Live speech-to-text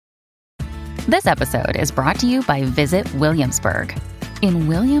This episode is brought to you by Visit Williamsburg. In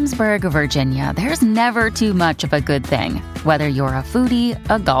Williamsburg, Virginia, there's never too much of a good thing. Whether you're a foodie,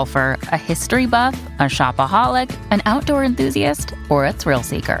 a golfer, a history buff, a shopaholic, an outdoor enthusiast, or a thrill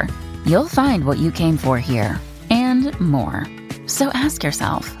seeker, you'll find what you came for here and more. So ask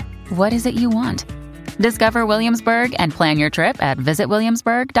yourself, what is it you want? Discover Williamsburg and plan your trip at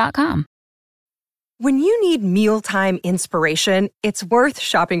visitwilliamsburg.com. When you need mealtime inspiration, it's worth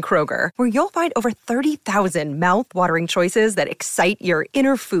shopping Kroger, where you'll find over 30,000 mouth-watering choices that excite your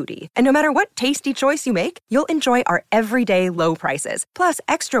inner foodie. And no matter what tasty choice you make, you'll enjoy our everyday low prices, plus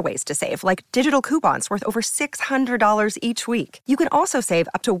extra ways to save, like digital coupons worth over $600 each week. You can also save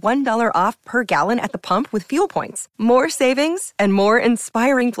up to $1 off per gallon at the pump with fuel points. More savings and more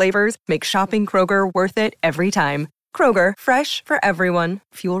inspiring flavors make shopping Kroger worth it every time. Kroger, fresh for everyone.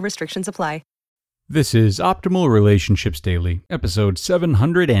 Fuel restrictions apply. This is Optimal Relationships Daily, episode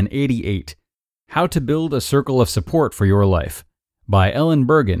 788, How to Build a Circle of Support for Your Life, by Ellen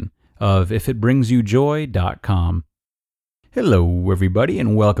Bergen of ifitbringsyoujoy.com. Hello, everybody,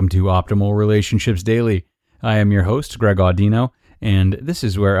 and welcome to Optimal Relationships Daily. I am your host, Greg Audino, and this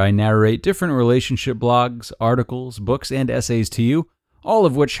is where I narrate different relationship blogs, articles, books, and essays to you, all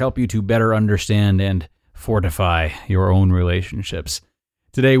of which help you to better understand and fortify your own relationships.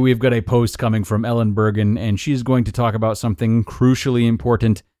 Today we've got a post coming from Ellen Bergen, and she's going to talk about something crucially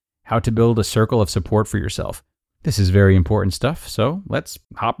important, how to build a circle of support for yourself. This is very important stuff, so let's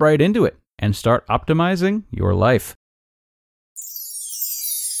hop right into it and start optimizing your life.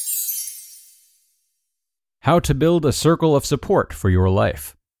 How to Build a Circle of Support for Your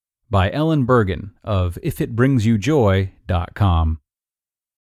Life, by Ellen Bergen of ifitbringsyoujoy.com.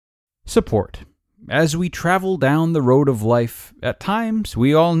 Support. As we travel down the road of life, at times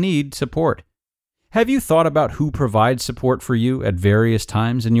we all need support. Have you thought about who provides support for you at various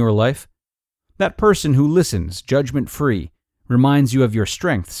times in your life? That person who listens judgment-free, reminds you of your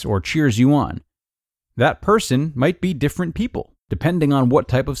strengths, or cheers you on. That person might be different people, depending on what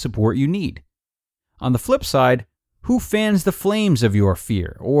type of support you need. On the flip side, who fans the flames of your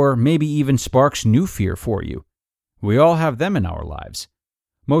fear, or maybe even sparks new fear for you? We all have them in our lives.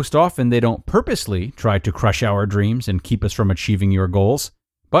 Most often, they don't purposely try to crush our dreams and keep us from achieving your goals,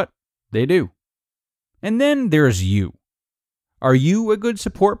 but they do. And then there's you. Are you a good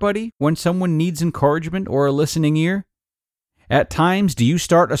support buddy when someone needs encouragement or a listening ear? At times, do you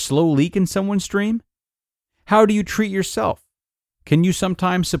start a slow leak in someone's dream? How do you treat yourself? Can you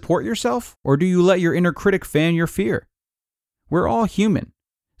sometimes support yourself, or do you let your inner critic fan your fear? We're all human,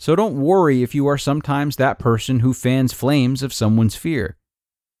 so don't worry if you are sometimes that person who fans flames of someone's fear.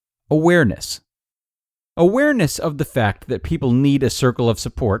 Awareness. Awareness of the fact that people need a circle of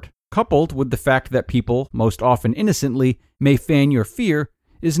support, coupled with the fact that people, most often innocently, may fan your fear,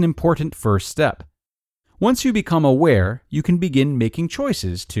 is an important first step. Once you become aware, you can begin making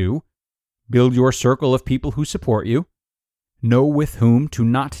choices to build your circle of people who support you, know with whom to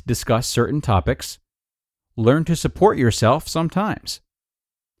not discuss certain topics, learn to support yourself sometimes.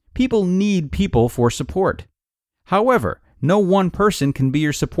 People need people for support. However, no one person can be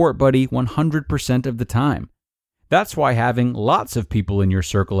your support buddy 100% of the time. That's why having lots of people in your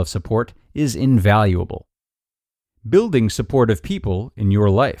circle of support is invaluable. Building supportive people in your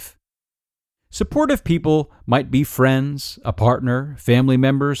life. Supportive people might be friends, a partner, family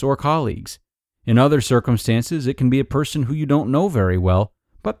members, or colleagues. In other circumstances, it can be a person who you don't know very well,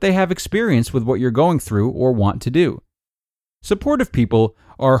 but they have experience with what you're going through or want to do. Supportive people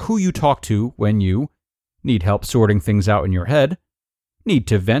are who you talk to when you need help sorting things out in your head, need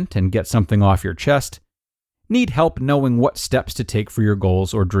to vent and get something off your chest, need help knowing what steps to take for your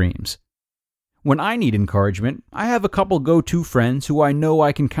goals or dreams. When I need encouragement, I have a couple go-to friends who I know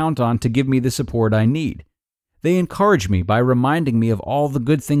I can count on to give me the support I need. They encourage me by reminding me of all the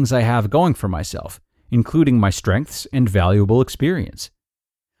good things I have going for myself, including my strengths and valuable experience.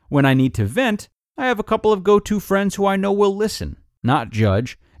 When I need to vent, I have a couple of go-to friends who I know will listen, not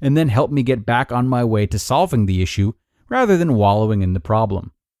judge, and then help me get back on my way to solving the issue rather than wallowing in the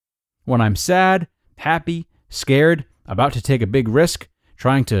problem. When I'm sad, happy, scared, about to take a big risk,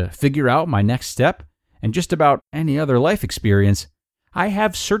 trying to figure out my next step, and just about any other life experience, I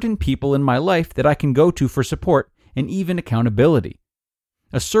have certain people in my life that I can go to for support and even accountability.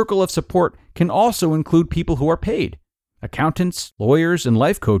 A circle of support can also include people who are paid. Accountants, lawyers, and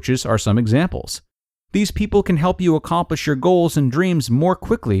life coaches are some examples. These people can help you accomplish your goals and dreams more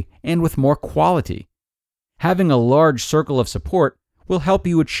quickly and with more quality. Having a large circle of support will help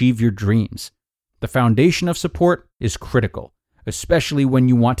you achieve your dreams. The foundation of support is critical, especially when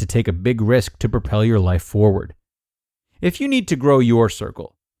you want to take a big risk to propel your life forward. If you need to grow your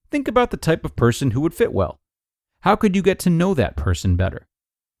circle, Think about the type of person who would fit well. How could you get to know that person better?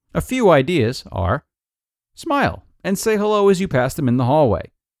 A few ideas are: smile and say hello as you pass them in the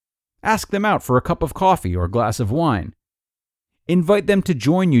hallway. Ask them out for a cup of coffee or glass of wine. Invite them to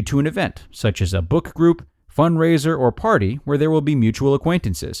join you to an event, such as a book group, fundraiser, or party where there will be mutual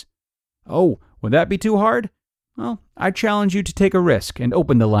acquaintances. Oh, would that be too hard? Well, I challenge you to take a risk and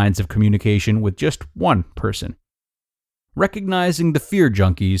open the lines of communication with just one person. Recognizing the fear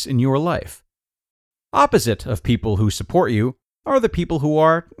junkies in your life. Opposite of people who support you are the people who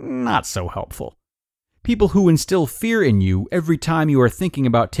are not so helpful. People who instill fear in you every time you are thinking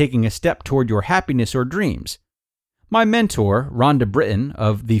about taking a step toward your happiness or dreams. My mentor, Rhonda Britton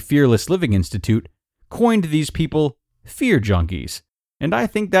of the Fearless Living Institute, coined these people fear junkies, and I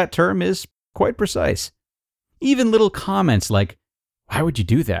think that term is quite precise. Even little comments like, "Why would you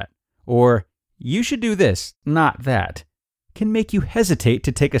do that?" or "You should do this, not that," can make you hesitate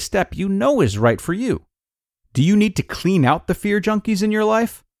to take a step you know is right for you. Do you need to clean out the fear junkies in your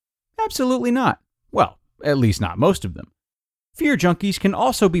life? Absolutely not. Well, at least not most of them. Fear junkies can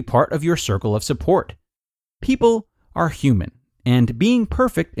also be part of your circle of support. People are human, and being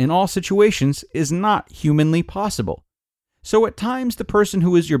perfect in all situations is not humanly possible. So at times, the person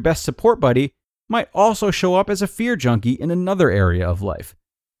who is your best support buddy might also show up as a fear junkie in another area of life.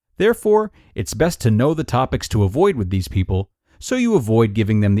 Therefore, it's best to know the topics to avoid with these people, so you avoid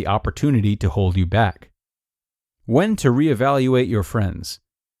giving them the opportunity to hold you back. When to reevaluate your friends.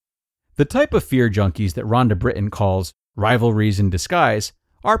 The type of fear junkies that Rhonda Britton calls rivalries in disguise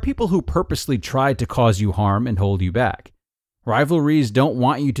are people who purposely try to cause you harm and hold you back. Rivalries don't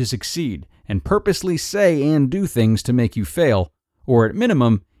want you to succeed and purposely say and do things to make you fail, or at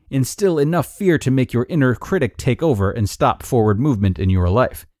minimum, instill enough fear to make your inner critic take over and stop forward movement in your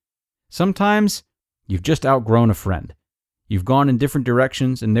life. Sometimes, you've just outgrown a friend. You've gone in different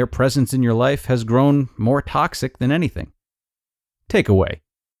directions, and their presence in your life has grown more toxic than anything. Takeaway.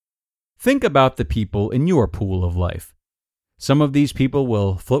 Think about the people in your pool of life. Some of these people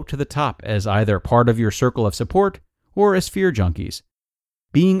will float to the top as either part of your circle of support or as fear junkies.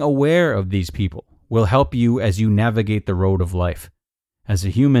 Being aware of these people will help you as you navigate the road of life. As a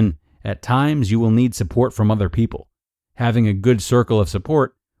human, at times you will need support from other people. Having a good circle of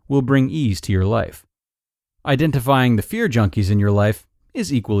support will bring ease to your life. Identifying the fear junkies in your life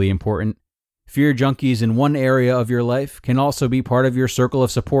is equally important. Fear junkies in one area of your life can also be part of your circle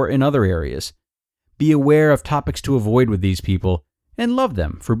of support in other areas. Be aware of topics to avoid with these people and love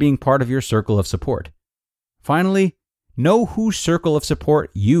them for being part of your circle of support. Finally, know whose circle of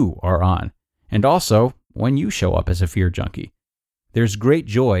support you are on, and also when you show up as a fear junkie. There's great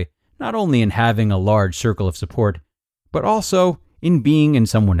joy not only in having a large circle of support, but also in being in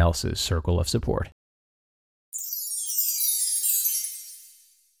someone else's circle of support.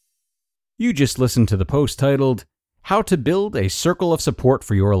 You just listened to the post titled, "How to Build a Circle of Support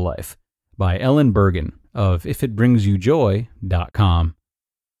for Your Life" by Ellen Bergen of ifitbringsYoujoy.com.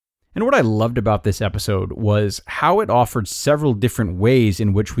 And what I loved about this episode was how it offered several different ways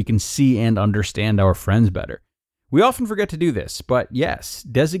in which we can see and understand our friends better. We often forget to do this, but yes,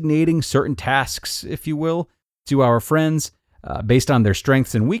 designating certain tasks, if you will, to our friends based on their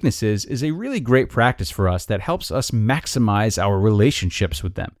strengths and weaknesses is a really great practice for us that helps us maximize our relationships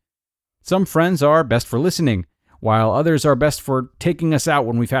with them. Some friends are best for listening, while others are best for taking us out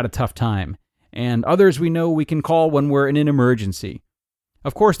when we've had a tough time, and others we know we can call when we're in an emergency.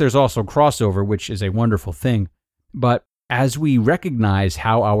 Of course, there's also crossover, which is a wonderful thing, but as we recognize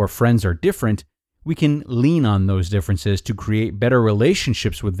how our friends are different, we can lean on those differences to create better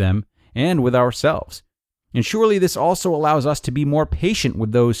relationships with them and with ourselves. And surely this also allows us to be more patient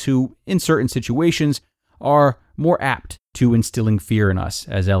with those who, in certain situations, are more apt to instilling fear in us,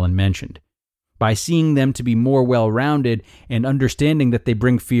 as Ellen mentioned. By seeing them to be more well-rounded and understanding that they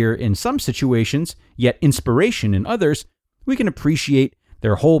bring fear in some situations, yet inspiration in others, we can appreciate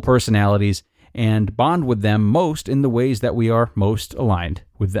their whole personalities and bond with them most in the ways that we are most aligned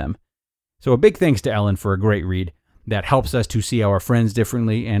with them. So a big thanks to Ellen for a great read that helps us to see our friends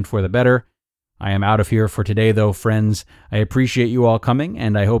differently and for the better. I am out of here for today, though, friends. I appreciate you all coming,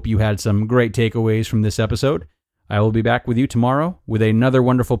 and I hope you had some great takeaways from this episode. I will be back with you tomorrow with another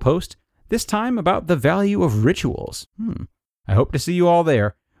wonderful post, this time about the value of rituals. I hope to see you all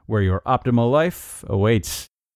there, where your optimal life awaits.